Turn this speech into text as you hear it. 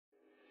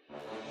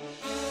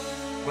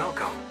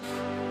Welcome.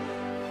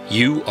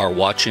 You are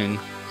watching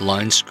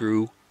Line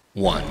Screw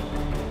 1.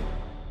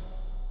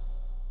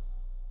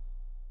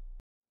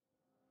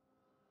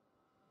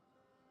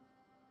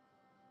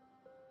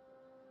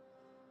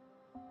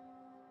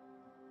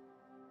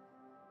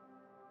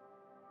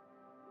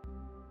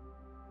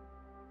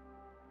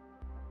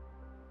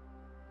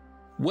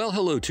 Well,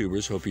 hello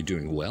tubers, hope you're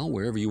doing well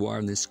wherever you are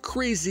in this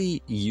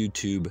crazy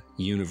YouTube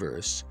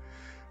universe.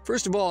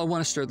 First of all, I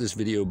want to start this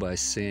video by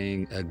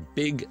saying a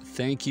big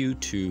thank you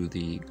to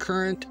the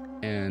current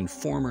and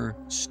former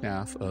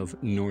staff of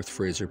North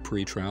Fraser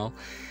Pretrial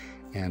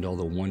and all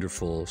the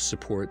wonderful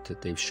support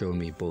that they've shown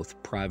me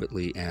both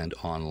privately and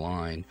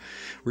online.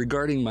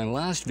 Regarding my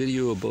last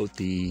video about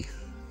the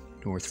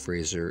North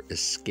Fraser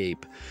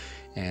escape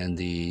and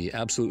the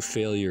absolute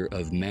failure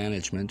of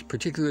management,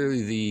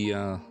 particularly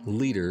the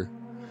leader,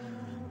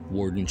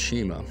 Warden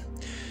Cheema.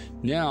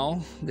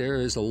 Now, there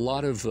is a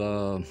lot of,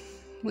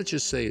 let's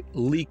just say,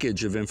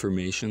 leakage of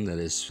information that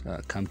has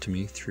come to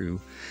me through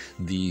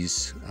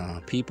these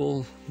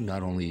people,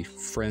 not only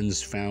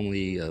friends,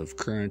 family of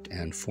current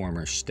and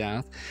former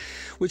staff,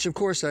 which of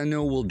course I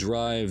know will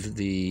drive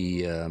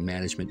the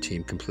management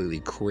team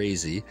completely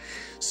crazy.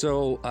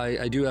 So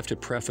I do have to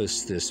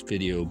preface this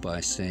video by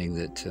saying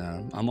that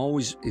I'm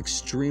always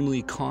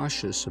extremely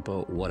cautious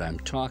about what I'm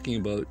talking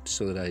about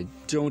so that I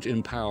don't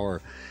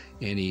empower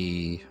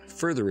any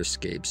further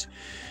escapes.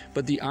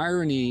 But the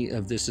irony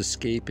of this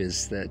escape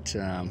is that,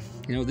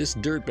 this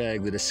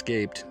dirtbag that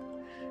escaped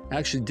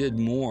actually did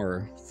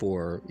more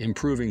for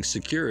improving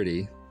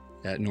security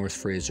at North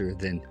Fraser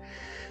than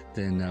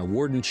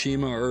Warden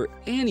Cheema or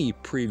any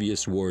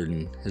previous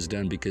warden has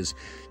done, because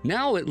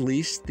now at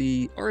least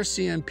the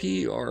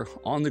RCMP are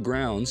on the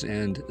grounds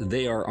and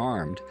they are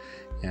armed.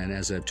 And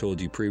as I've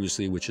told you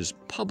previously, which is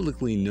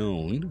publicly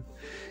known,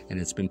 and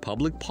it's been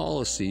public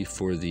policy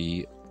for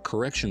the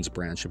Corrections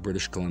Branch of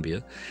British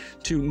Columbia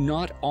to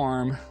not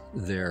arm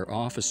their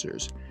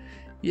officers.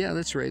 Yeah,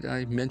 that's right.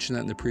 I mentioned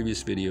that in the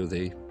previous video.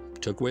 They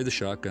took away the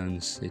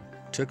shotguns, they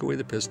took away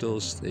the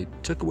pistols, they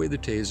took away the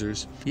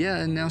tasers. Yeah,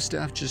 and now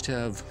staff just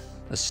have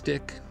a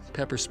stick,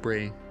 pepper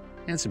spray,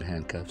 and some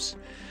handcuffs.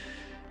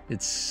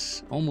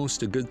 It's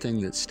almost a good thing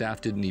that staff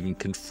didn't even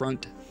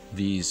confront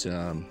these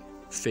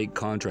fake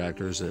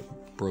contractors that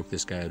broke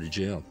this guy out of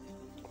jail,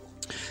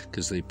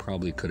 because they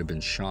probably could have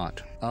been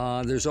shot.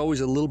 There's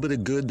always a little bit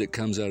of good that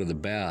comes out of the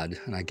bad,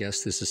 and I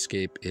guess this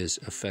escape is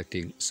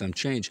affecting some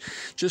change.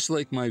 Just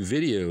like my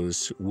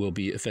videos will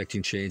be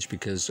affecting change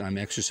because I'm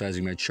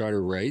exercising my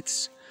charter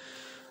rights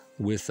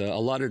with a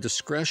lot of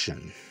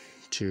discretion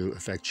to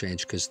affect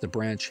change, because the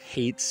branch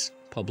hates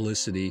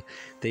publicity.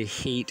 They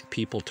hate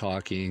people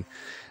talking.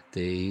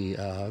 They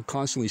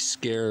constantly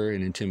scare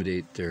and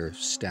intimidate their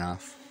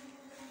staff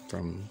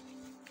from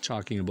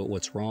talking about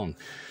what's wrong.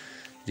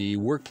 The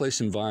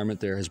workplace environment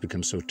there has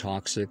become so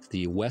toxic.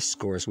 The WEST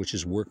scores, which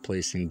is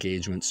workplace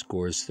engagement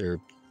scores, they're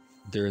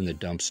in the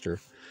dumpster.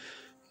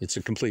 It's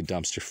a complete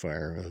dumpster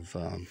fire of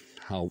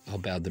how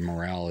bad the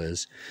morale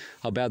is,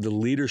 how bad the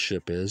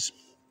leadership is,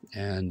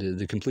 and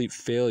the complete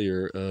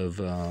failure of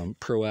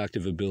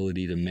proactive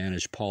ability to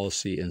manage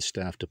policy and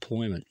staff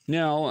deployment.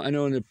 Now, I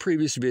know in the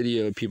previous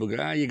video, people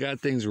go, you got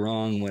things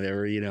wrong,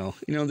 whatever,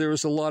 there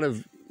was a lot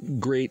of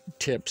great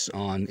tips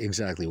on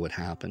exactly what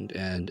happened,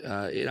 and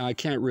I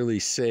can't really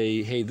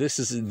say, hey, this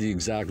is the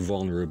exact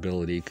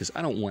vulnerability, because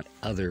I don't want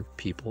other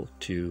people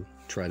to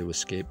try to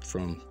escape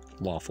from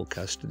lawful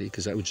custody,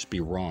 because that would just be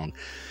wrong.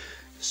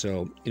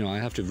 So I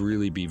have to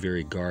really be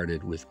very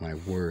guarded with my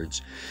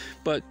words,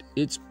 but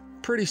it's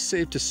pretty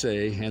safe to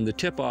say, and the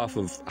tip-off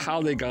of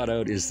how they got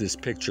out is this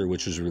picture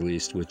which was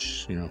released,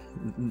 which,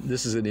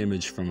 this is an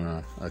image from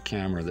a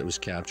camera that was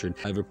captured.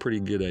 I have a pretty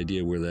good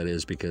idea where that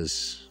is,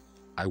 because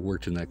I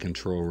worked in that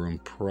control room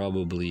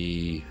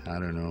probably,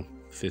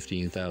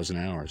 15,000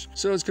 hours.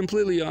 So it's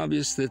completely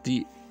obvious that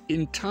the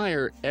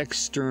entire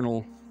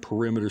external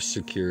perimeter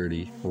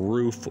security,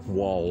 roof,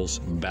 walls,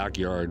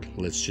 backyard,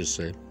 let's just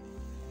say,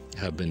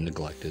 have been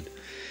neglected.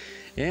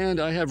 And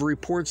I have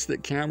reports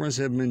that cameras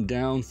have been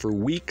down for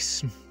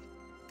weeks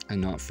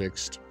and not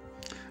fixed.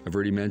 I've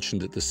already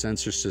mentioned that the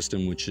sensor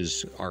system, which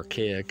is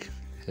archaic,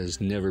 has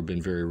never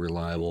been very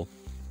reliable.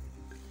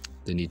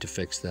 They need to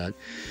fix that.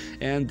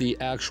 And the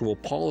actual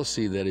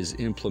policy that is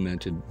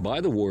implemented by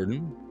the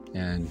warden,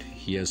 and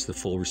he has the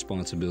full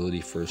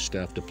responsibility for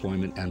staff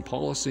deployment and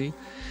policy,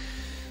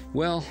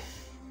 well,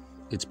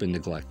 it's been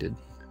neglected.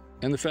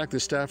 And the fact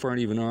that staff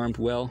aren't even armed,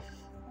 well,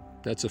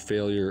 that's a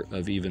failure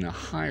of even a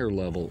higher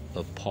level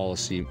of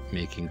policy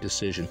making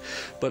decision.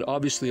 But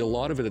obviously a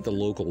lot of it at the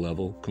local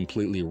level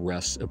completely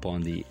rests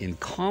upon the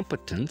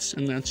incompetence,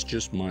 and that's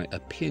just my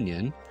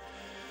opinion,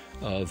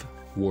 of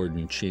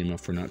Warden Cheema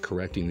for not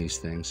correcting these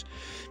things,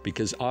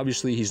 because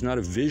obviously he's not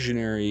a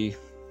visionary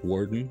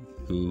warden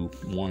who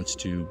wants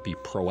to be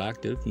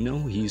proactive. No,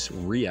 he's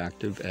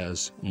reactive,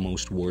 as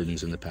most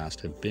wardens in the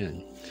past have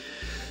been.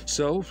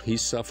 So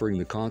he's suffering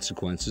the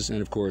consequences,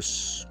 and of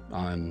course,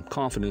 I'm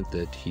confident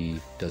that he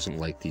doesn't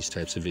like these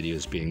types of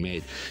videos being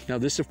made. Now,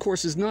 this, of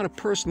course, is not a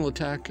personal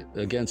attack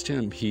against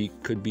him. He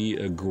could be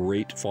a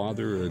great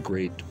father, a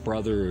great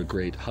brother, a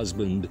great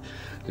husband,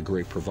 a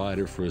great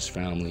provider for his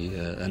family,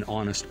 an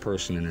honest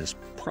person in his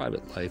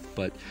private life,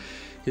 but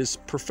his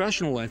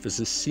professional life as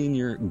a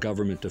senior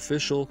government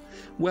official,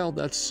 well,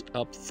 that's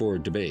up for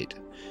debate.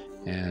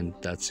 And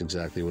that's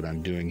exactly what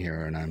I'm doing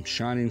here, and I'm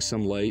shining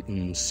some light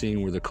and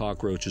seeing where the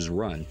cockroaches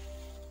run,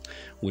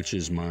 which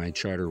is my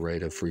charter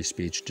right of free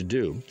speech to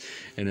do.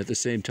 And at the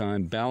same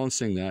time,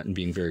 balancing that and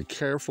being very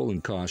careful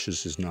and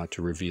cautious as not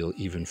to reveal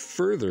even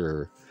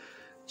further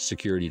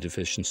security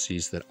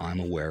deficiencies that I'm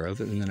aware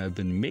of and that I've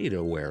been made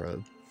aware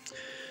of.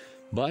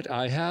 But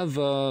I have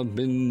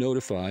been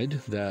notified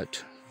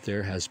that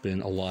there has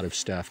been a lot of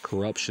staff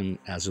corruption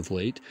as of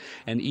late,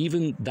 and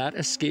even that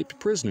escaped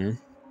prisoner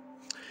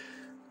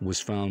was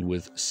found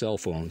with cell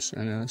phones,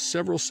 and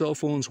several cell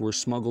phones were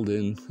smuggled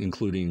in,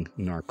 including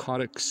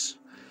narcotics.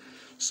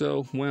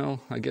 So,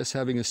 well, I guess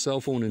having a cell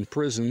phone in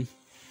prison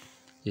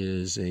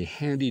is a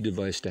handy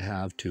device to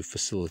have to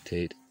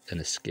facilitate an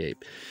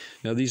escape.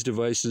 Now, these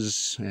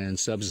devices and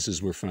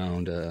substances were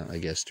found, I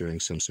guess, during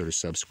some sort of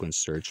subsequent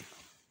search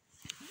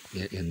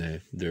in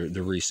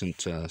the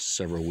recent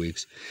several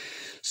weeks.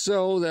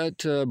 So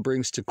that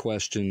brings to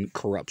question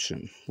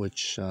corruption,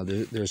 which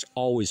there's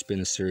always been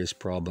a serious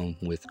problem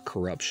with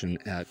corruption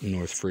at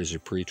North Fraser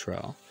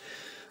Pretrial.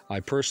 I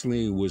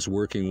personally was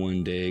working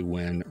one day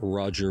when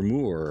Roger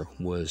Moore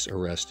was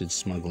arrested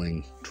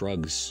smuggling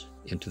drugs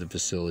into the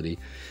facility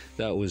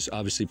that was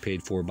obviously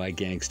paid for by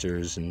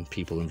gangsters and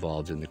people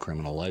involved in the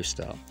criminal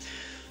lifestyle.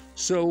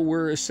 So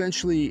we're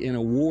essentially in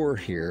a war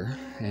here,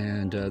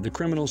 and the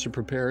criminals are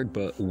prepared,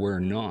 but we're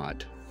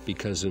not,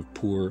 because of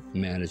poor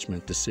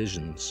management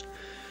decisions.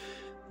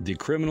 The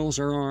criminals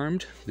are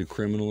armed, the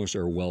criminals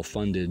are well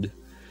funded,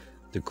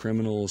 the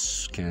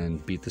criminals can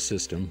beat the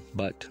system,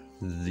 but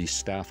the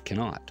staff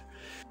cannot.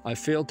 I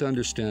fail to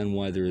understand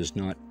why there is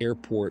not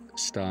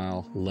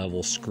airport-style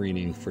level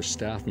screening for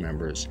staff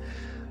members.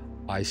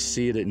 I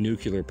see it at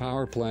nuclear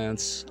power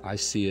plants, I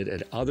see it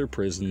at other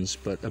prisons,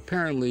 but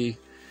apparently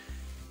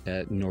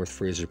at North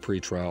Fraser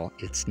Pretrial,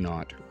 it's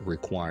not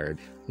required,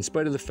 in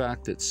spite of the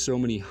fact that so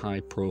many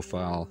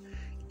high-profile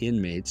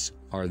inmates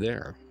are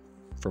there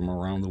from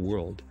around the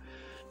world.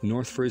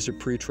 North Fraser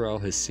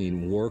Pretrial has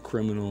seen war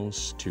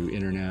criminals to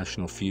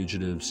international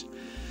fugitives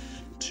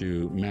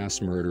to mass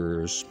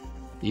murderers.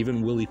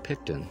 Even Willie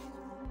Picton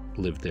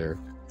lived there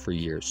for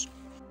years.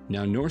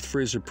 Now, North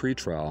Fraser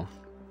Pretrial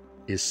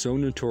is so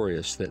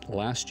notorious that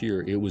last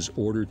year it was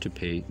ordered to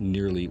pay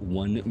nearly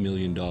 $1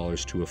 million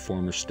to a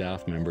former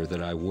staff member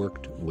that I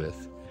worked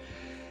with.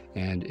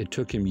 And it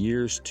took him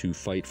years to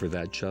fight for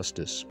that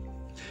justice.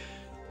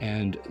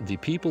 And the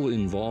people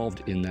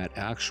involved in that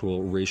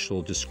actual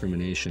racial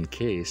discrimination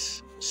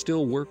case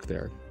still work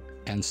there.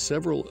 And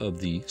several of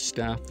the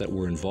staff that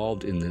were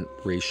involved in the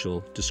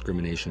racial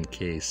discrimination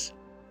case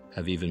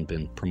have even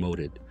been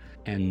promoted,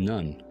 and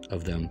none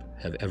of them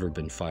have ever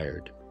been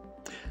fired.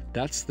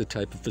 That's the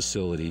type of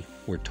facility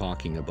we're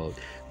talking about.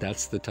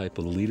 That's the type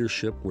of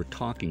leadership we're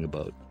talking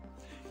about.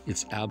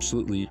 It's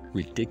absolutely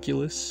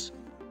ridiculous,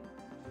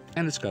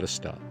 and it's got to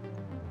stop.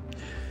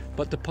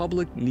 But the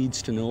public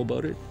needs to know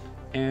about it,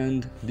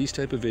 and these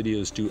type of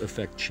videos do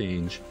affect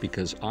change,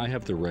 because I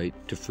have the right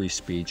to free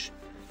speech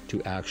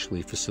to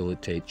actually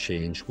facilitate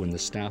change when the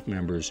staff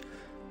members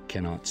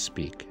cannot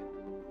speak.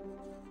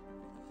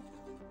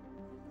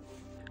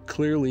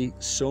 Clearly,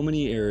 so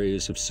many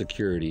areas of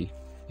security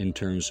in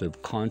terms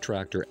of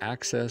contractor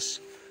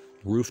access,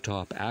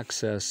 rooftop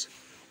access,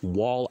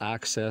 wall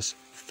access,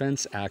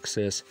 fence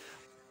access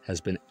has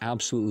been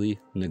absolutely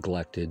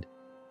neglected.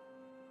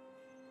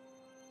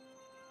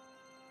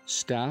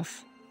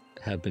 Staff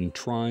have been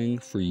trying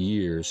for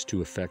years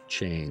to effect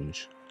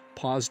change,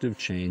 positive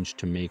change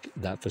to make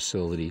that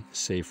facility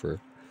safer,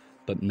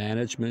 but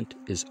management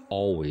is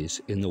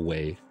always in the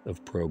way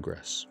of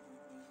progress.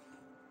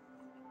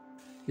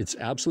 It's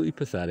absolutely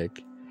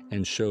pathetic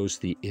and shows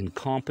the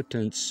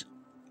incompetence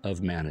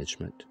of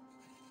management.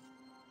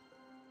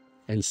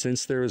 And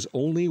since there is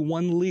only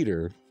one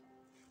leader,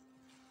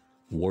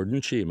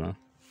 Warden Cheema,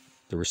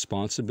 the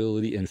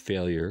responsibility and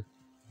failure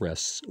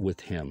rests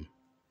with him.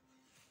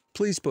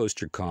 Please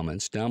post your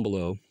comments down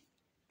below,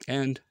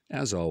 and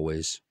as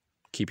always,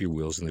 keep your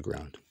wheels in the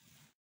ground.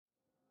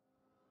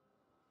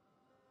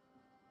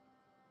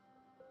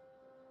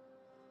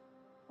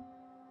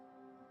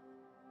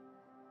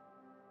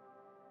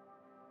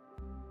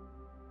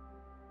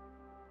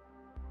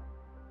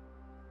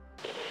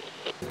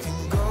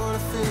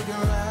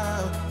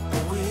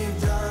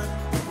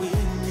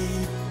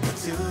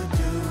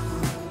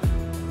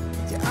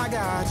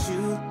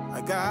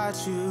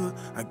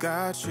 I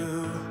got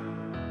you.